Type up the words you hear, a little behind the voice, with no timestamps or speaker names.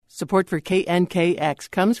Support for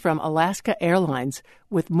KNKX comes from Alaska Airlines,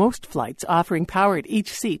 with most flights offering power at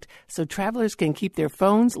each seat, so travelers can keep their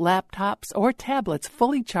phones, laptops, or tablets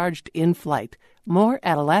fully charged in flight. More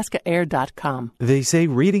at alaskaair.com. They say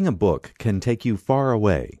reading a book can take you far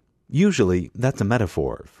away. Usually, that's a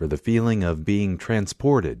metaphor for the feeling of being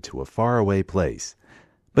transported to a faraway place.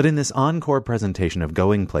 But in this encore presentation of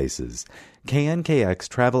Going Places, KNKX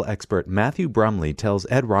travel expert Matthew Brumley tells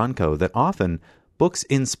Ed Ronco that often books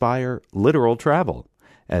inspire literal travel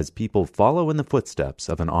as people follow in the footsteps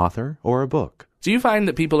of an author or a book. Do you find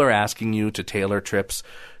that people are asking you to tailor trips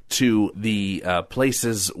to the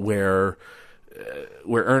places where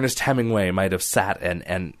Ernest Hemingway might have sat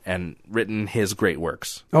and written his great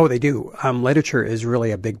works? Oh, they do. Literature is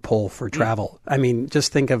really a big pull for travel. I mean,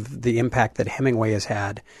 just think of the impact that Hemingway has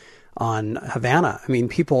had on Havana. I mean,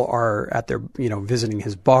 people are at their, visiting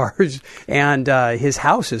his bars, and his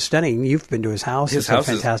house is stunning. You've been to his house. It's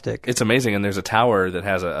fantastic. It's amazing, and there's a tower that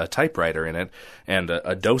has a typewriter in it, and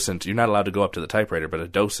a docent. You're not allowed to go up to the typewriter, but a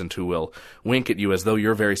docent who will wink at you as though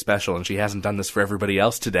you're very special, and she hasn't done this for everybody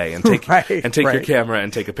else today, and take your camera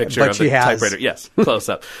and take a picture of the typewriter. Yes, close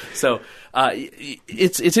up. So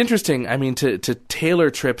it's interesting. I mean, to tailor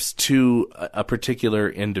trips to a particular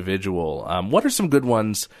individual. What are some good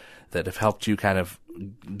ones that have helped you kind of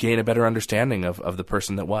gain a better understanding of the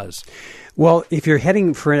person that was? Well, if you're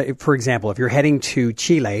heading, for example, if you're heading to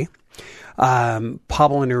Chile, Pablo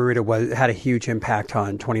Neruda had a huge impact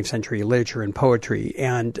on 20th century literature and poetry,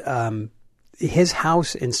 and his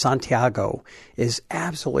house in Santiago is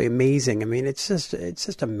absolutely amazing. I mean, it's just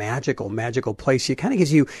a magical place. It kind of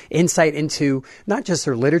gives you insight into not just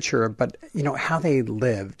their literature, but, how they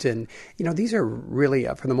lived. And, these are really,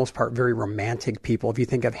 for the most part, very romantic people. If you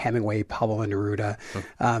think of Hemingway, Pablo Neruda,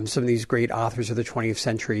 some of these great authors of the 20th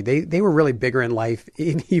century, they were really bigger in life,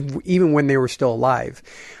 even when they were still alive.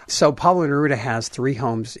 So Pablo Neruda has 3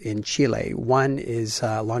 homes in Chile. One is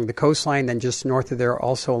along the coastline, then just north of there,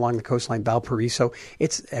 also along the coastline, Valparaiso.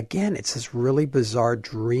 It's this really bizarre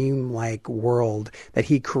dream-like world that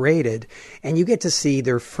he created. And you get to see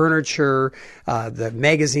their furniture, the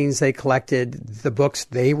magazines they collected, the books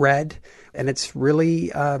they read. And it's really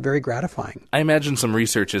very gratifying. I imagine some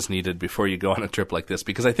research is needed before you go on a trip like this,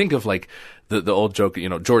 because I think of like the old joke,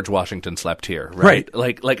 George Washington slept here, right?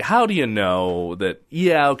 Like how do you know that,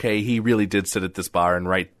 he really did sit at this bar and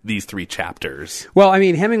write these 3 chapters? Well, I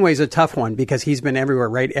mean, Hemingway's a tough one because he's been everywhere,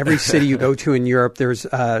 right? Every city you go to in Europe, there's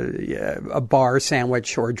a bar,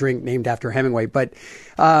 sandwich, or a drink named after Hemingway. But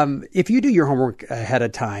if you do your homework ahead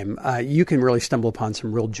of time, you can really stumble upon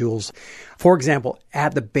some real jewels. For example,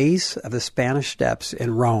 at the base of the Spanish Steps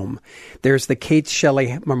in Rome, there's the Kate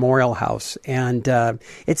Shelley Memorial House, and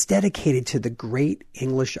it's dedicated to the great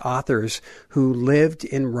English authors who lived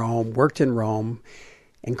in Rome, worked in Rome,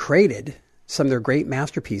 and created some of their great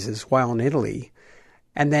masterpieces while in Italy.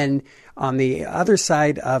 And then on the other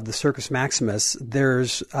side of the Circus Maximus,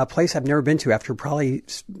 there's a place I've never been to after probably,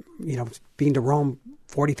 being to Rome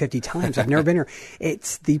 40, 50 times. I've never been here.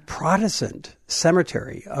 It's the Protestant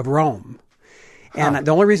Cemetery of Rome. And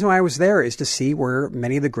the only reason why I was there is to see where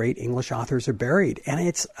many of the great English authors are buried. And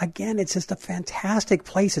it's just a fantastic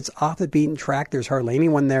place. It's off the beaten track. There's hardly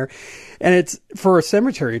anyone there. And for a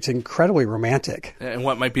cemetery, it's incredibly romantic. And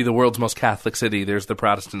what might be the world's most Catholic city, there's the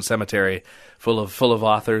Protestant cemetery full of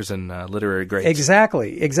authors and literary greats.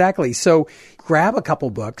 Exactly. So grab a couple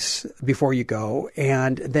books before you go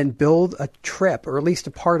and then build a trip, or at least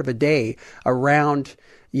a part of a day, around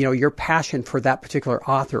your passion for that particular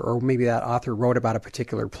author, or maybe that author wrote about a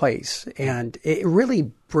particular place. And it really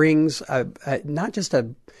brings not just a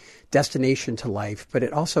destination to life, but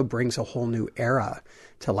it also brings a whole new era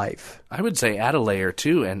to life. I would say add a layer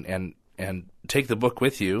too, and take the book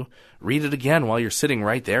with you, read it again while you're sitting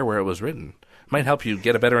right there where it was written. Might help you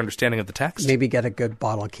get a better understanding of the text. Maybe get a good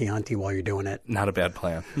bottle of Chianti while you're doing it. Not a bad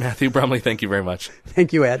plan. Matthew Brumley, thank you very much.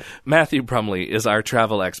 Thank you, Ed. Matthew Brumley is our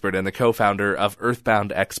travel expert and the co-founder of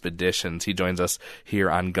Earthbound Expeditions. He joins us here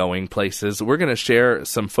on Going Places. We're going to share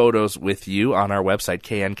some photos with you on our website,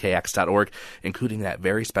 knkx.org, including that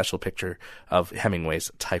very special picture of Hemingway's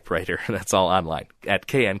typewriter. That's all online at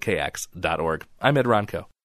knkx.org. I'm Ed Ronco.